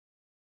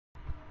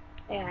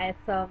Hey guys,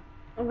 so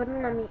it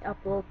wouldn't let me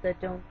upload the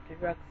don't do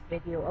drugs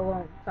video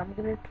alone, so I'm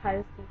gonna try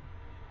to see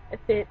if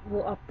it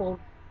will upload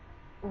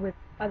with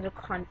other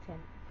content,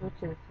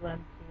 which is what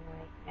I'm doing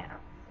right now.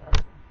 So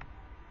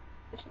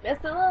wish you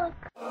best of luck.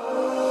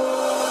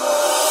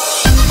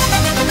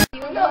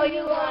 You know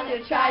you want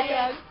to try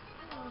drugs.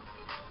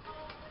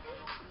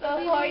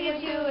 Before you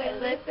do it,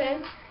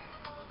 listen.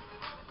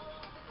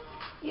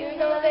 You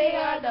know they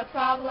are the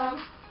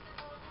problem,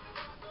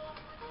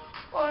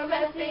 or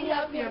messing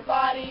up your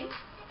body.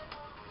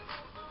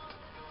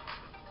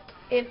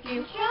 If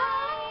you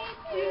try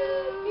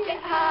to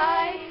get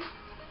high,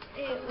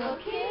 it will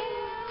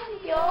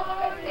kill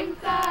your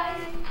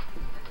inside.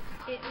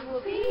 It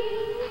will be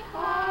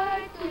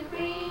hard to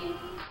breathe.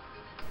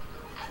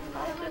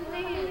 I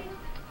believe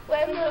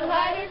when the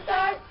lighter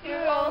starts,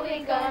 you're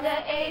only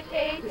gonna age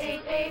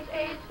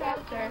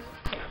faster.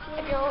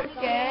 And you'll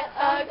get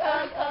uglier.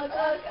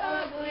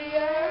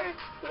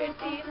 Your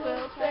teeth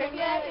will turn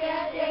yellow.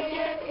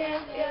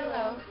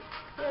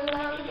 Your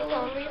lungs will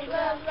only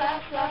blacken.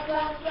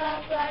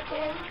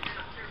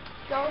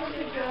 Don't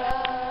do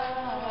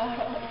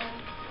drugs.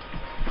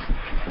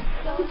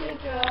 Don't do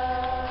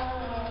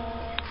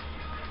drugs.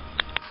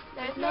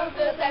 There's no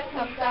good that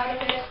comes out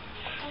of it.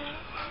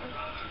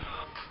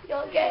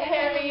 You'll get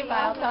hairy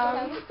mouth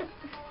tongue.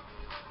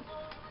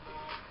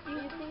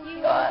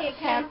 You'll get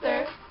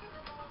cancer.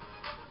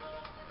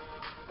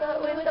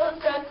 But with those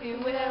drugs you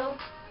will.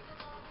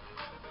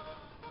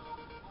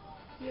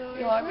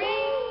 Your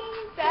brain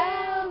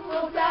cells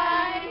will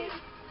die.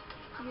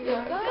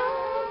 Your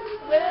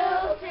gums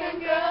will turn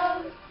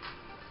gross.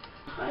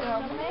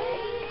 They'll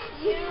make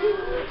you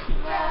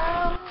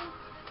drown.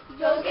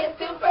 You'll get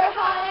super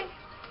high,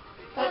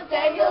 but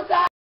then you'll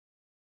die.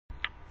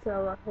 So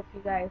I hope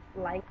you guys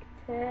liked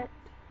it.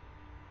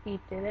 If you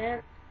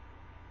didn't,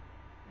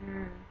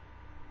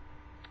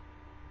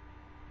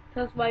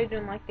 tell us why you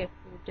didn't like it.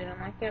 If you didn't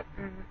like it,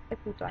 if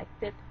you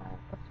liked it, tell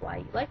us why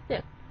you liked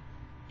it.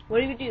 What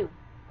do you do?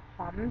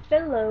 Comment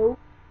below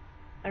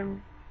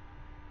and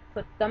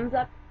put thumbs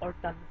up or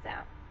thumbs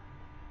down.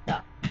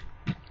 So,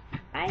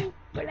 bye.